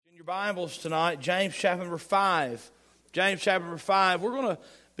Bibles tonight, James chapter number 5. James chapter number 5. We're going to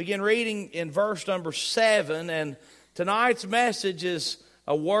begin reading in verse number 7, and tonight's message is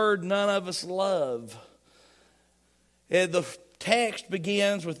a word none of us love. And the text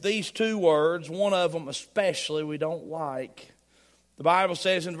begins with these two words, one of them especially we don't like. The Bible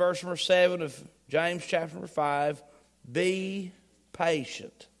says in verse number 7 of James chapter number 5, be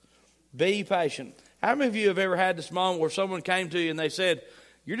patient. Be patient. How many of you have ever had this moment where someone came to you and they said,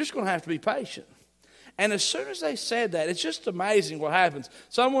 you're just going to have to be patient? And as soon as they said that, it's just amazing what happens.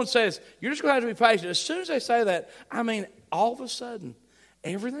 Someone says, you're just going to have to be patient. As soon as they say that, I mean, all of a sudden,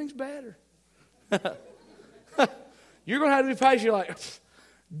 everything's better. You're going to have to be patient. You're like,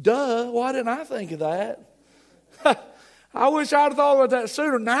 duh, why didn't I think of that? I wish I'd have thought about that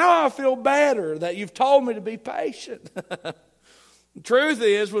sooner. Now I feel better that you've told me to be patient. The truth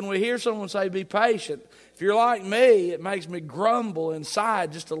is, when we hear someone say be patient, if you're like me, it makes me grumble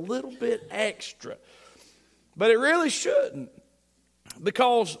inside just a little bit extra. But it really shouldn't,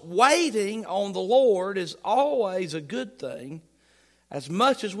 because waiting on the Lord is always a good thing, as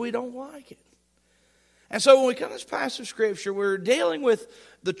much as we don't like it. And so when we come to this passage of Scripture, we're dealing with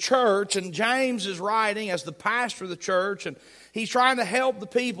the church, and James is writing as the pastor of the church, and he's trying to help the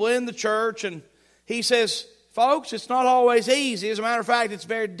people in the church, and he says, folks, it's not always easy. As a matter of fact, it's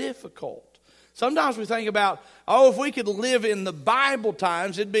very difficult. Sometimes we think about, if we could live in the Bible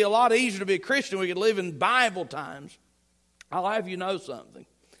times, it'd be a lot easier to be a Christian. We could live in Bible times. I'll have you know something.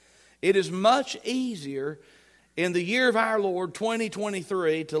 It is much easier in the year of our Lord,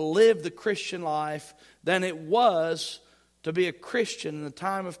 2023, to live the Christian life than it was to be a Christian in the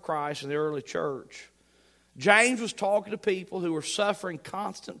time of Christ in the early church. James was talking to people who were suffering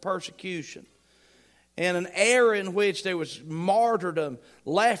constant persecution in an era in which there was martyrdom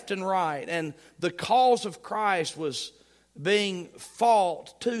left and right, and the cause of Christ was being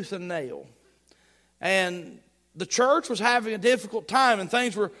fought tooth and nail. And the church was having a difficult time, and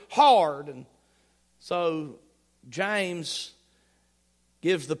things were hard. And so James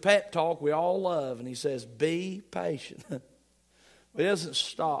gives the pep talk we all love, and he says, be patient. But he doesn't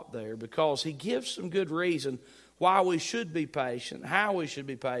stop there, because he gives some good reason why we should be patient, how we should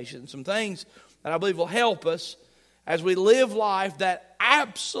be patient, and some things that I believe will help us as we live life that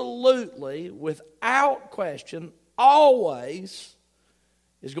absolutely, without question, always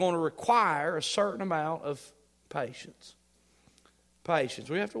is going to require a certain amount of patience. Patience.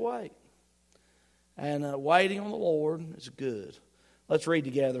 We have to wait. And waiting on the Lord is good. Let's read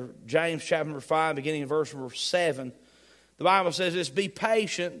together James chapter number 5, beginning in verse number 7. The Bible says this, be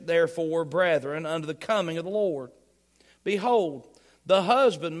patient, therefore, brethren, unto the coming of the Lord. Behold, the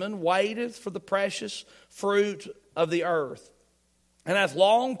husbandman waiteth for the precious fruit of the earth, and hath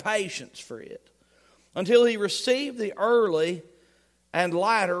long patience for it, until he receive the early and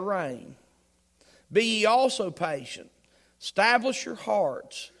latter rain. Be ye also patient. Establish your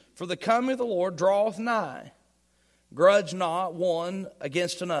hearts, for the coming of the Lord draweth nigh. Grudge not one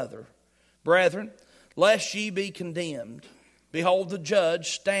against another. Brethren, lest ye be condemned. Behold, the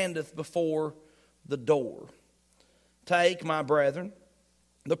judge standeth before the door. Take, my brethren,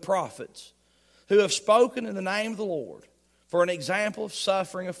 the prophets, who have spoken in the name of the Lord, for an example of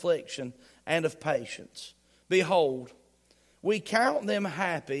suffering, affliction, and of patience. Behold, we count them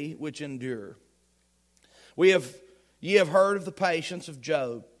happy which endure. Ye have heard of the patience of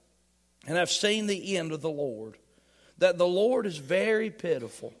Job, and have seen the end of the Lord, that the Lord is very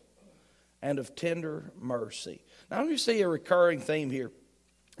pitiful and of tender mercy. Now you see a recurring theme here.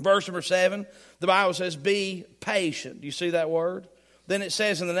 Verse number 7, the Bible says, be patient. Do you see that word? Then it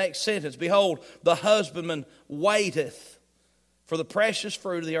says in the next sentence, behold, the husbandman waiteth for the precious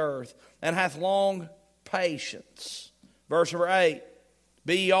fruit of the earth, and hath long patience. Verse number 8,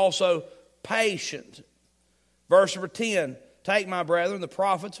 be ye also patient. Verse number 10, take, my brethren, the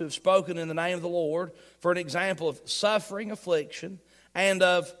prophets who have spoken in the name of the Lord, for an example of suffering, affliction, and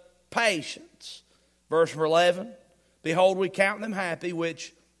of patience. Verse number 11, behold, we count them happy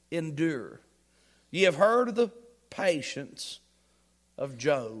which endure. Ye have heard of the patience of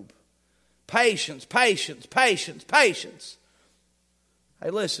Job. Patience, patience, patience, patience. Hey,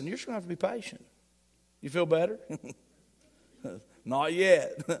 listen, you're just going to have to be patient. You feel better? Not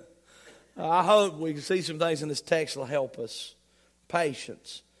yet. I hope we can see some things in this text that will help us.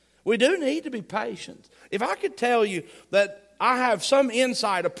 Patience. We do need to be patient. If I could tell you that I have some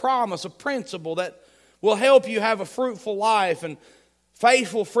insight, a promise, a principle that will help you have a fruitful life and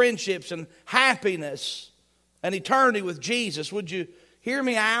faithful friendships and happiness and eternity with Jesus, would you hear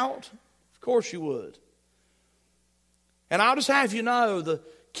me out? Of course you would. And I'll just have you know the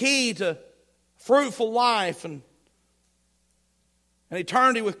key to fruitful life and an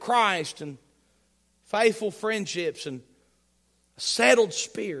eternity with Christ and faithful friendships and a settled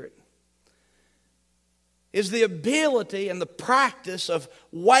spirit is the ability and the practice of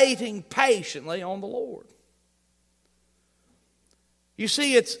waiting patiently on the Lord. You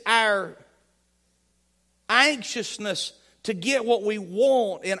see, it's our anxiousness to get what we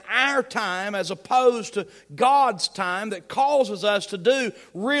want in our time as opposed to God's time that causes us to do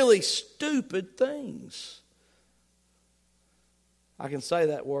really stupid things. I can say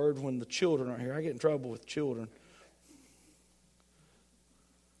that word when the children are here. I get in trouble with children.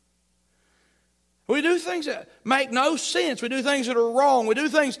 We do things that make no sense. We do things that are wrong. We do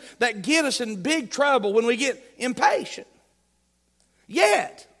things that get us in big trouble when we get impatient.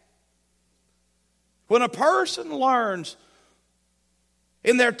 Yet, when a person learns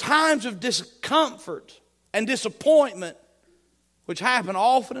in their times of discomfort and disappointment, which happen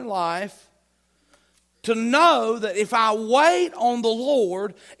often in life, to know that if I wait on the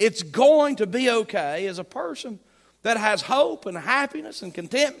Lord, it's going to be okay, as a person that has hope and happiness and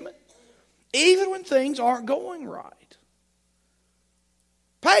contentment, even when things aren't going right.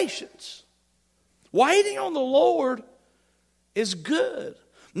 Patience. Waiting on the Lord is good.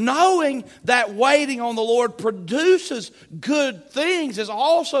 Knowing that waiting on the Lord produces good things is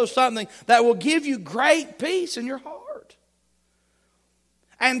also something that will give you great peace in your heart.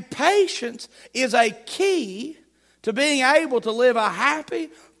 And patience is a key to being able to live a happy,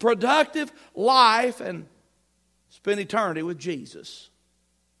 productive life and spend eternity with Jesus.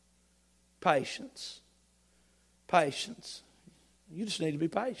 Patience. Patience. You just need to be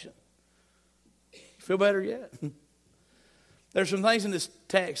patient. Feel better yet? There's some things in this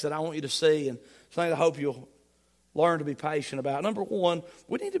text that I want you to see and something I hope you'll learn to be patient about. Number one,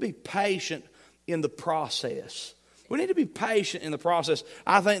 we need to be patient in the process. We need to be patient in the process.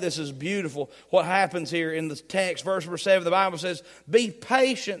 I think this is beautiful what happens here in the text. Verse number 7, the Bible says, "Be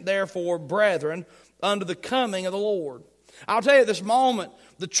patient, therefore, brethren, unto the coming of the Lord." I'll tell you, at this moment,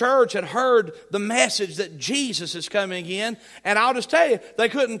 the church had heard the message that Jesus is coming again. And I'll just tell you, they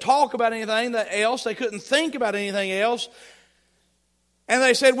couldn't talk about anything else. They couldn't think about anything else. And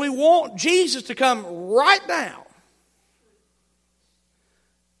they said, we want Jesus to come right now.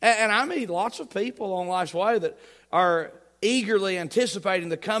 And I meet lots of people along life's way that are eagerly anticipating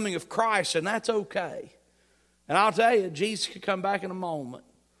the coming of Christ, and that's okay. And I'll tell you, Jesus could come back in a moment.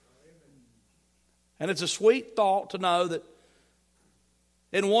 And it's a sweet thought to know that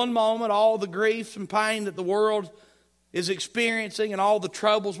in one moment, all the grief and pain that the world is experiencing and all the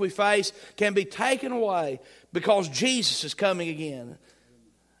troubles we face can be taken away because Jesus is coming again.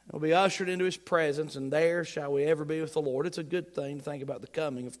 We'll be ushered into His presence, and there shall we ever be with the Lord. It's a good thing to think about the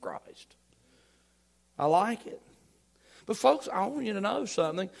coming of Christ. I like it. But folks, I want you to know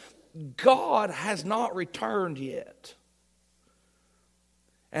something. God has not returned yet.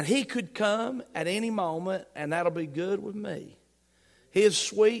 And He could come at any moment, and that'll be good with me. His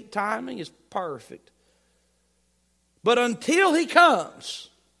sweet timing is perfect. But until He comes,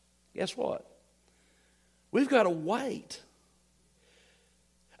 guess what? We've got to wait.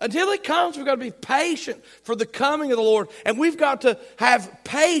 Until He comes, we've got to be patient for the coming of the Lord. And we've got to have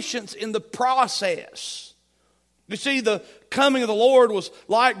patience in the process. You see, the coming of the Lord was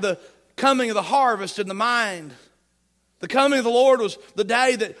like the coming of the harvest in the mind. The coming of the Lord was the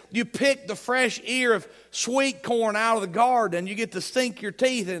day that you pick the fresh ear of sweet corn out of the garden and you get to sink your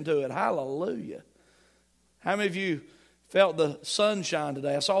teeth into it. Hallelujah. How many of you felt the sunshine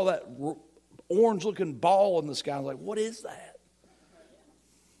today? I saw that orange-looking ball in the sky. I was like, what is that?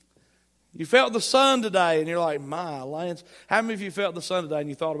 You felt the sun today and you're like, my Lance. How many of you felt the sun today and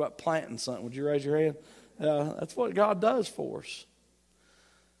you thought about planting something? Would you raise your hand? That's what God does for us.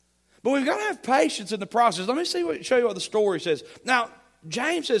 But we've got to have patience in the process. Let me show you what the story says. Now,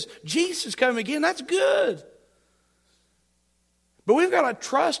 James says, Jesus is coming again. That's good. But we've got to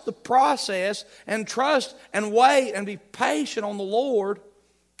trust the process and trust and wait and be patient on the Lord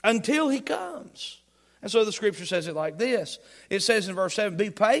until He comes. And so the Scripture says it like this. It says in verse 7, "Be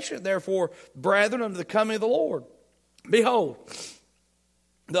patient, therefore, brethren, unto the coming of the Lord. Behold,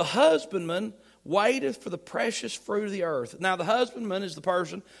 the husbandman waiteth for the precious fruit of the earth." Now, the husbandman is the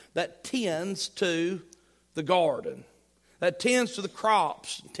person that tends to the garden, that tends to the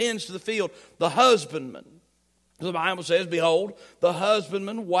crops, tends to the field. The husbandman. The Bible says, "Behold, the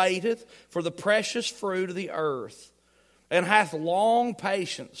husbandman waiteth for the precious fruit of the earth, and hath long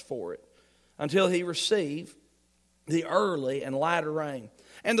patience for it, until he receive the early and latter rain."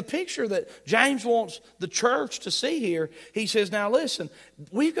 And the picture that James wants the church to see here, he says, now listen,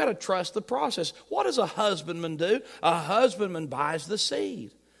 we've got to trust the process. What does a husbandman do? A husbandman buys the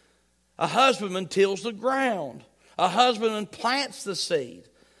seed. A husbandman tills the ground. A husbandman plants the seed.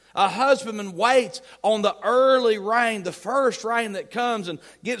 A husbandman waits on the early rain, the first rain that comes and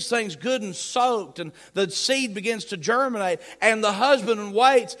gets things good and soaked, and the seed begins to germinate. And the husbandman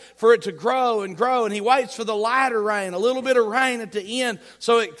waits for it to grow and grow, and he waits for the latter rain, a little bit of rain at the end,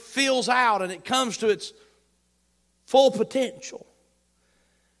 so it fills out and it comes to its full potential.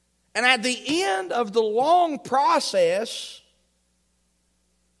 And at the end of the long process,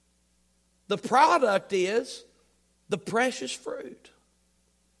 the product is the precious fruit.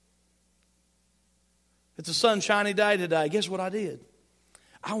 It's a sunshiny day today. Guess what I did?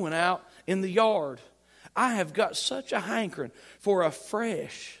 I went out in the yard. I have got such a hankering for a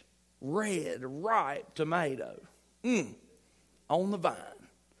fresh, red, ripe tomato. On the vine.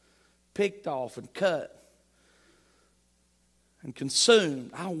 Picked off and cut. And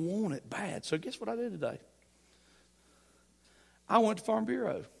consumed. I want it bad. So guess what I did today? I went to Farm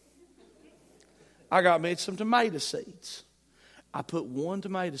Bureau. I got me some tomato seeds. I put one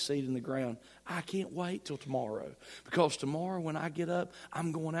tomato seed in the ground. I can't wait till tomorrow. Because tomorrow when I get up,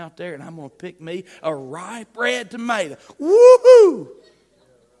 I'm going out there and I'm going to pick me a ripe red tomato. Woohoo!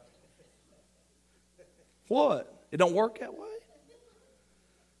 What? It don't work that way?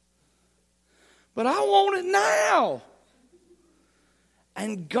 But I want it now.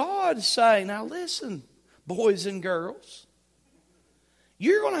 And God's saying, now listen, boys and girls,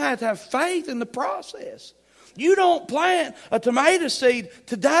 you're going to have faith in the process. You don't plant a tomato seed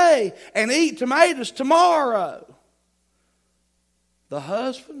today and eat tomatoes tomorrow. The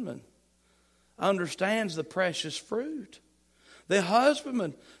husbandman understands the precious fruit. The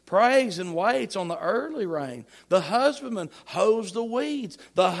husbandman prays and waits on the early rain. The husbandman hoes the weeds.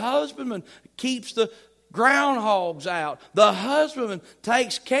 The husbandman keeps the groundhogs out. The husbandman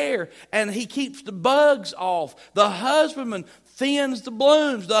takes care and he keeps the bugs off. The husbandman thins the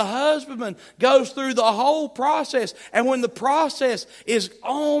blooms. The husbandman goes through the whole process. And when the process is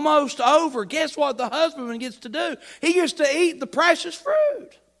almost over, guess what the husbandman gets to do? He gets to eat the precious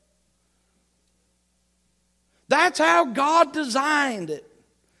fruit. That's how God designed it.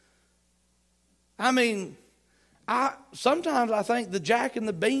 I mean, sometimes I think the Jack and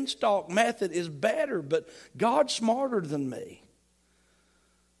the Beanstalk method is better, but God's smarter than me.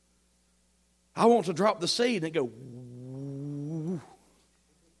 I want to drop the seed and it go.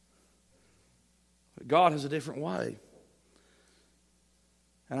 But God has a different way.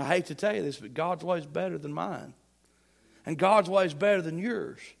 And I hate to tell you this, but God's way is better than mine. And God's way is better than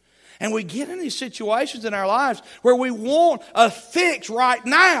yours. And we get in these situations in our lives where we want a fix right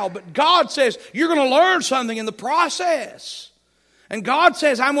now, but God says, you're going to learn something in the process. And God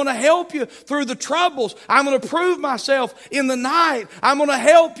says, I'm going to help you through the troubles. I'm going to prove myself in the night. I'm going to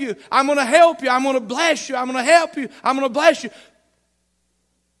help you. I'm going to help you. I'm going to bless you. I'm going to help you. I'm going to bless you.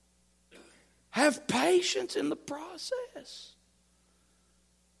 Have patience in the process.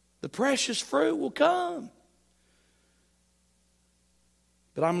 The precious fruit will come.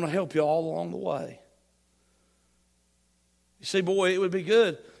 But I'm going to help you all along the way. You see, boy, it would be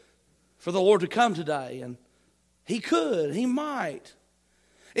good for the Lord to come today. And He could. He might.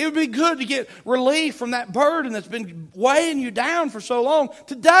 It would be good to get relief from that burden that's been weighing you down for so long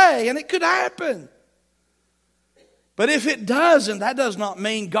today. And it could happen. But if it doesn't, that does not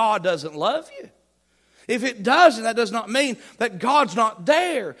mean God doesn't love you. If it doesn't, that does not mean that God's not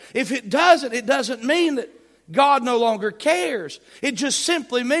there. If it doesn't, it doesn't mean that God no longer cares. It just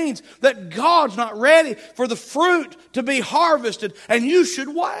simply means that God's not ready for the fruit to be harvested, and you should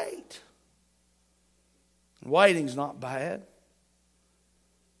wait. Waiting's not bad.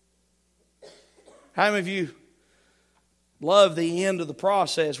 How many of you love the end of the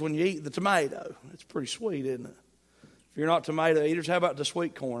process when you eat the tomato? It's pretty sweet, isn't it? If you're not tomato eaters, how about the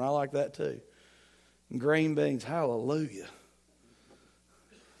sweet corn? I like that too. And green beans, hallelujah.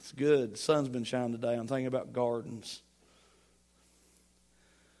 It's good. The sun's been shining today. I'm thinking about gardens.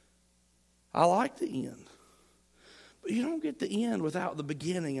 I like the end. But you don't get the end without the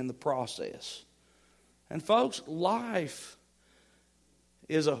beginning and the process. And folks, life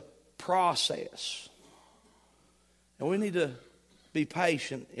is a process. And we need to be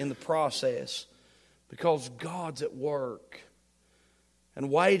patient in the process because God's at work.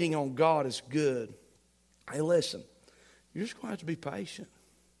 And waiting on God is good. Hey, listen, you're just going to have to be patient.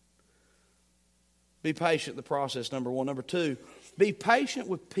 Be patient in the process, number one. Number two, be patient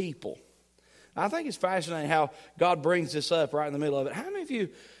with people. I think it's fascinating how God brings this up right in the middle of it. How many of you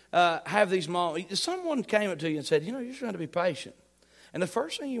have these moments? Someone came up to you and said, you're just going to be patient. And the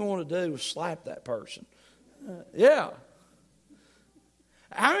first thing you want to do is slap that person. Yeah.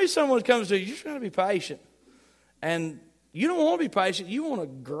 How many someone comes to you, you're just going to be patient. And you don't want to be patient. You want to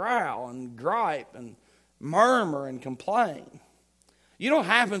growl and gripe and murmur and complain. You know what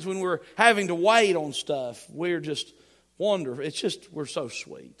happens when we're having to wait on stuff? We're just wonderful. It's just, we're so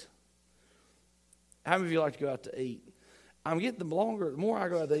sweet. How many of you like to go out to eat? I'm getting the more I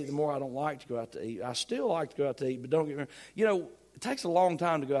go out to eat, the more I don't like to go out to eat. I still like to go out to eat, but don't get me wrong. You know, it takes a long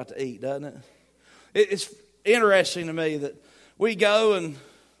time to go out to eat, doesn't it? It's interesting to me that we go and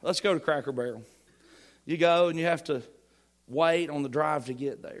let's go to Cracker Barrel. You go and you have to wait on the drive to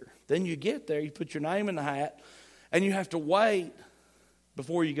get there. Then you get there, you put your name in the hat, and you have to wait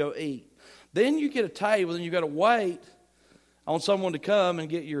before you go eat. Then you get a table and you got to wait on someone to come and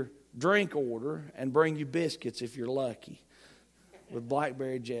get your drink order and bring you biscuits if you're lucky with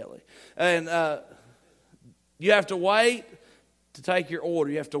blackberry jelly. And you have to wait to take your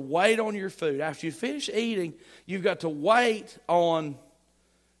order. You have to wait on your food. After you finish eating, you've got to wait on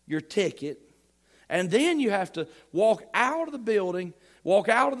your ticket. And then you have to walk out of the building, walk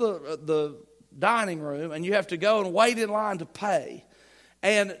out of the dining room, and you have to go and wait in line to pay.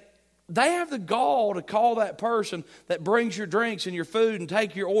 And they have the gall to call that person that brings your drinks and your food and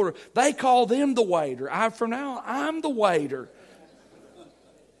take your order. They call them the waiter. From now on, I'm the waiter.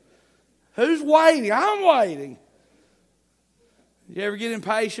 Who's waiting? I'm waiting. You ever get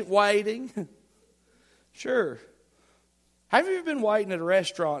impatient waiting? Sure. Have you ever been waiting at a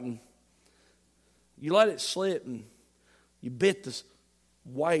restaurant and you let it slip and you bit the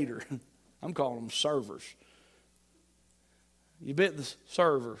waiter? I'm calling them servers. You bit the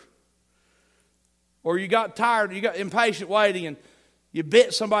server. Or you got tired, you got impatient waiting and you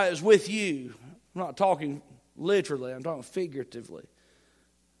bit somebody that's with you. I'm not talking literally, I'm talking figuratively.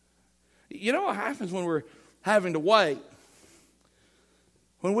 You know what happens when we're having to wait?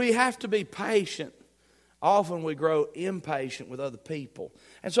 When we have to be patient, often we grow impatient with other people.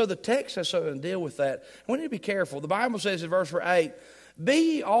 And so the text has something to deal with that. We need to be careful. The Bible says in verse 8,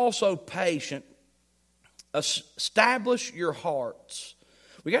 be ye also patient, establish your hearts.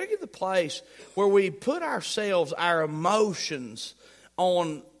 We got to get to the place where we put ourselves, our emotions,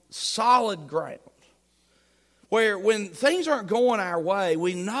 on solid ground. Where when things aren't going our way,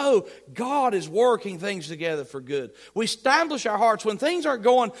 we know God is working things together for good. We establish our hearts. When things aren't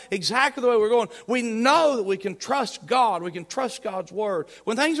going exactly the way we're going, we know that we can trust God. We can trust God's Word.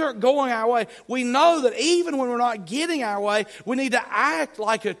 When things aren't going our way, we know that even when we're not getting our way, we need to act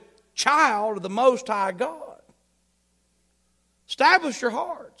like a child of the Most High God. Establish your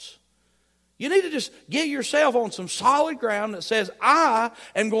hearts. You need to just get yourself on some solid ground that says, I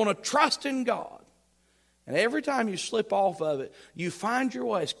am going to trust in God. And every time you slip off of it, you find your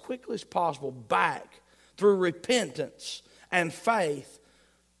way as quickly as possible back through repentance and faith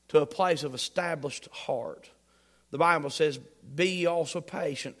to a place of established heart. The Bible says, be ye also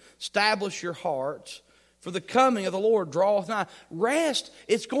patient. Establish your hearts, for the coming of the Lord draweth nigh. Rest,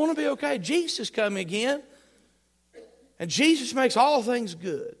 it's going to be okay. Jesus is coming again. And Jesus makes all things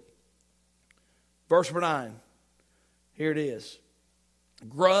good. Verse 9, here it is.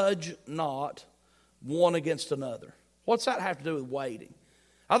 Grudge not one against another. What's that have to do with waiting?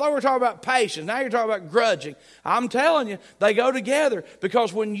 I thought we were talking about patience. Now you're talking about grudging. I'm telling you, they go together,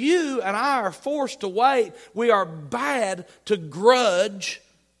 because when you and I are forced to wait, we are bad to grudge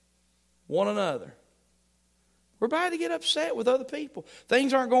one another. We're bad to get upset with other people.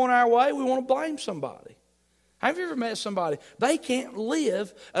 Things aren't going our way, we want to blame somebody. Have you ever met somebody? They can't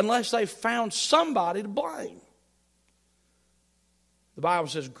live unless they've found somebody to blame. The Bible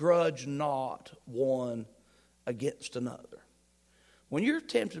says, grudge not one against another. When you're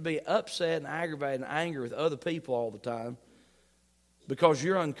tempted to be upset and aggravated and angry with other people all the time because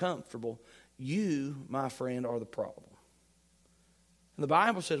you're uncomfortable, you, my friend, are the problem. And the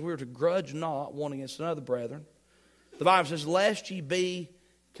Bible says we're to grudge not one against another, brethren. The Bible says, lest ye be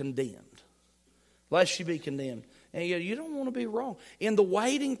condemned. Lest you be condemned. And you don't want to be wrong. In the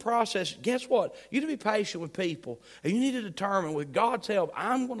waiting process, guess what? You need to be patient with people. And you need to determine, with God's help,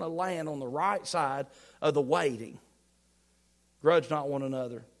 I'm going to land on the right side of the waiting. Grudge not one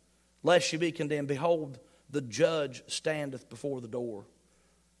another, lest you be condemned. Behold, the judge standeth before the door.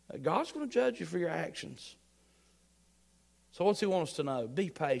 God's going to judge you for your actions. So what's He want us to know? Be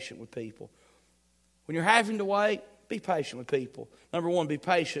patient with people. When you're having to wait, be patient with people. Number one, be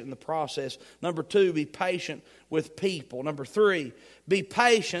patient in the process. Number two, be patient with people. Number three, be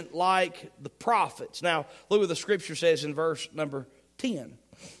patient like the prophets. Now, look what the Scripture says in verse number 10.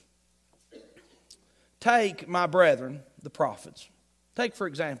 Take my brethren, the prophets. Take, for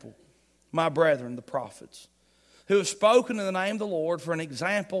example, my brethren, the prophets, who have spoken in the name of the Lord for an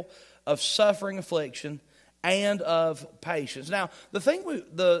example of suffering, affliction, and of patience. Now, the thing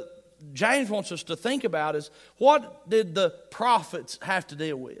James wants us to think about is, what did the prophets have to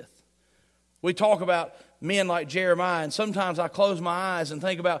deal with? We talk about men like Jeremiah, and sometimes I close my eyes and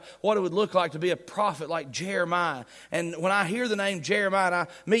think about what it would look like to be a prophet like Jeremiah. And when I hear the name Jeremiah and I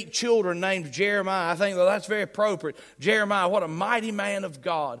meet children named Jeremiah, I think, well, that's very appropriate. Jeremiah, what a mighty man of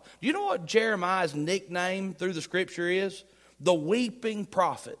God. Do you know what Jeremiah's nickname through the Scripture is? The weeping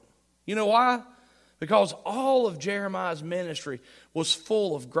prophet. You know why? Because all of Jeremiah's ministry was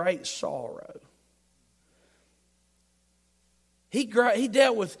full of great sorrow. He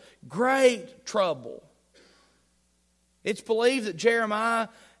dealt with great trouble. It's believed that Jeremiah,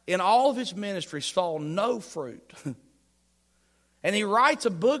 in all of his ministry, saw no fruit. And he writes a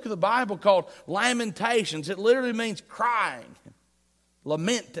book of the Bible called Lamentations. It literally means crying,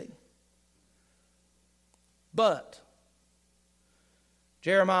 lamenting. But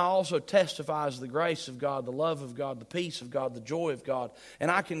Jeremiah also testifies of the grace of God, the love of God, the peace of God, the joy of God.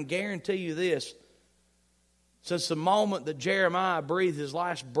 And I can guarantee you this, since the moment that Jeremiah breathed his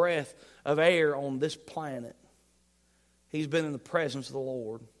last breath of air on this planet, he's been in the presence of the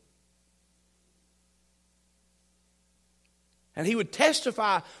Lord. And he would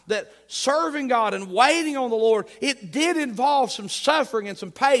testify that serving God and waiting on the Lord, it did involve some suffering and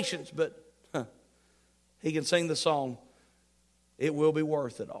some patience, but he can sing the song, "It will be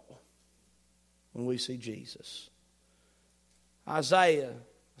worth it all when we see Jesus." Isaiah,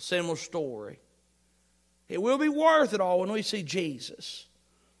 a similar story. It will be worth it all when we see Jesus.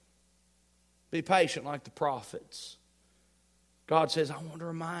 Be patient like the prophets. God says, I want to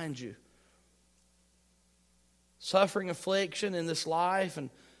remind you, suffering, affliction in this life and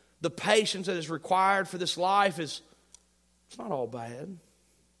the patience that is required for this life it's not all bad.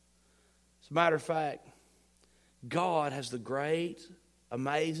 As a matter of fact, God has the great,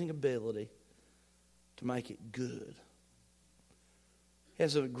 amazing ability to make it good. He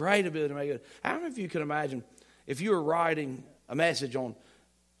has a great ability to make it good. How many of you can imagine if you were writing a message on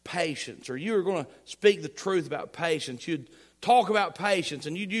patience, or you were going to speak the truth about patience, you'd talk about patience,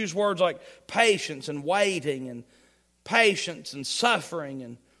 and you'd use words like patience and waiting and patience and suffering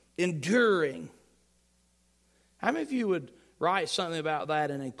and enduring. How many of you would write something about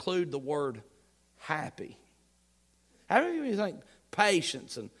that and include the word happy? How many of you think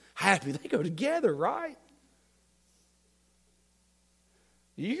patience and happy, they go together, right?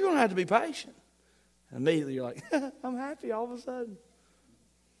 You're going to have to be patient. And immediately you're like, I'm happy all of a sudden.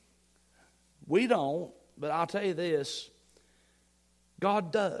 We don't, but I'll tell you this,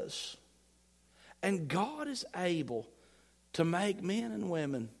 God does. And God is able to make men and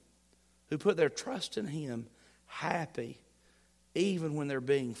women who put their trust in Him happy, even when they're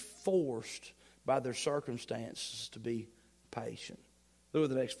being forced by their circumstances to be patient. Look what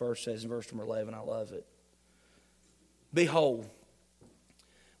the next verse says in verse number 11. I love it. Behold,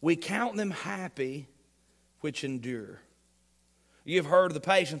 we count them happy which endure. You've heard of the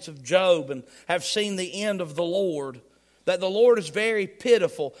patience of Job and have seen the end of the Lord, that the Lord is very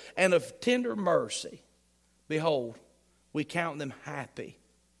pitiful and of tender mercy. Behold, we count them happy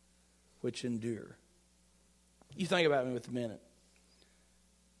which endure. You think about me with a minute.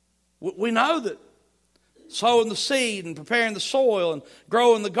 We know that sowing the seed and preparing the soil and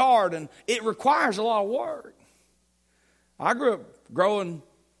growing the garden, it requires a lot of work. I grew up growing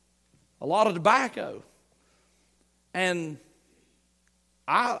a lot of tobacco. And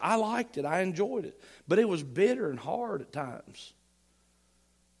I liked it. I enjoyed it. But it was bitter and hard at times.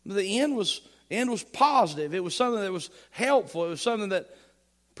 The end was positive. It was something that was helpful. It was something that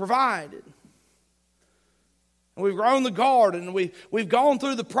provided. And we've grown the garden, and we've gone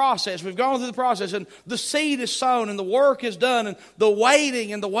through the process. We've gone through the process, and the seed is sown, and the work is done, and the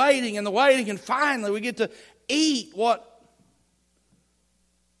waiting and the waiting and the waiting, and finally we get to eat what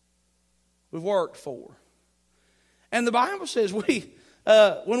we've worked for. And the Bible says when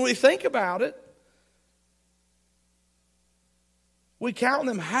we think about it, we count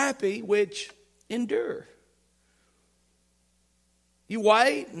them happy which endure. You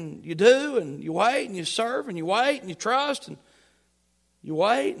wait and you do, and you wait and you serve, and you wait and you trust, and you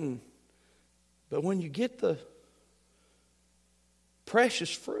wait, but when you get the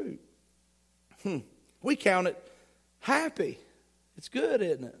precious fruit, we count it happy. It's good,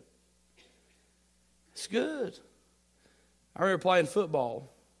 isn't it? It's good. I remember playing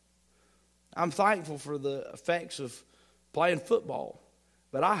football. I'm thankful for the effects of playing football,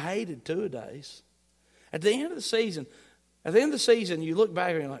 but I hated two-a-days. At the end of the season, you look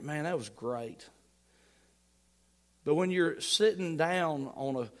back and you're like, man, that was great. But when you're sitting down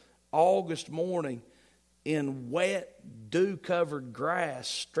on an August morning in wet, dew-covered grass,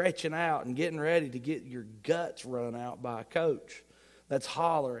 stretching out and getting ready to get your guts run out by a coach that's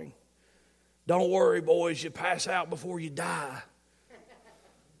hollering, "Don't worry, boys, you pass out before you die."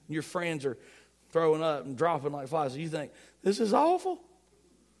 Your friends are throwing up and dropping like flies. You think, this is awful?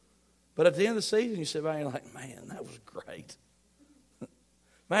 But at the end of the season, you sit back and you're like, man, that was great.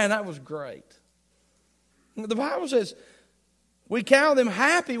 Man, that was great. The Bible says, we count them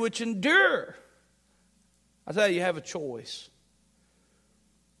happy which endure. I tell you, you have a choice.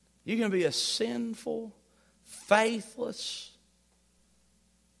 You can be a sinful, faithless,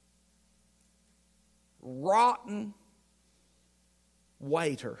 rotten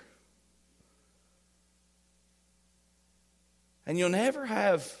waiter. And you'll never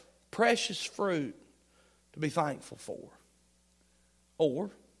have precious fruit to be thankful for.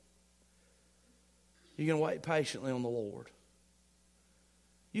 Or you can wait patiently on the Lord.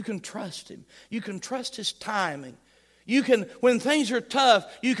 You can trust Him. You can trust His timing. You can, when things are tough,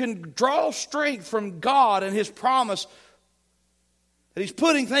 you can draw strength from God and His promise that He's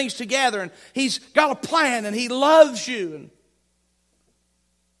putting things together and He's got a plan and He loves you. And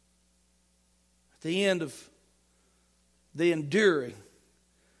at the end of the enduring,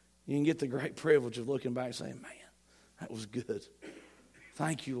 you can get the great privilege of looking back and saying, man, that was good.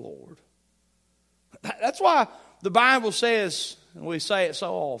 Thank you, Lord. That's why the Bible says, and we say it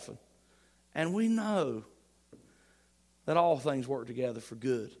so often, and we know that all things work together for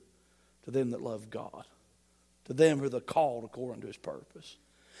good to them that love God, to them who are called according to His purpose.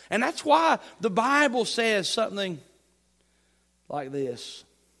 And that's why the Bible says something like this.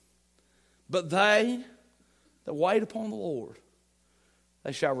 But they that wait upon the Lord,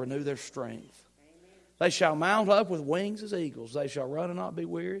 they shall renew their strength. Amen. They shall mount up with wings as eagles. They shall run and not be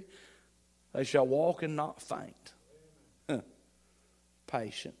weary. They shall walk and not faint.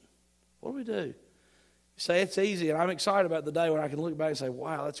 Patient. What do we do? You say it's easy, and I'm excited about the day when I can look back and say,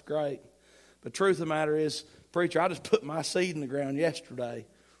 wow, that's great. But the truth of the matter is, preacher, I just put my seed in the ground yesterday,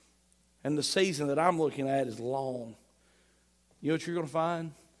 and the season that I'm looking at is long. You know what you're going to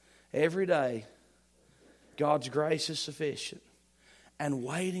find? Every day, God's grace is sufficient, and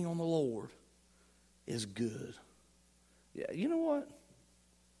waiting on the Lord is good. Yeah, you know what?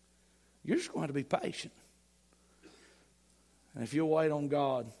 You're just going to be patient. And if you'll wait on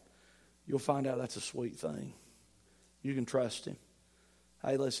God, you'll find out that's a sweet thing. You can trust Him.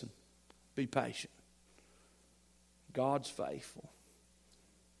 Hey, listen, be patient. God's faithful.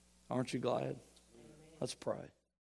 Aren't you glad? Let's pray.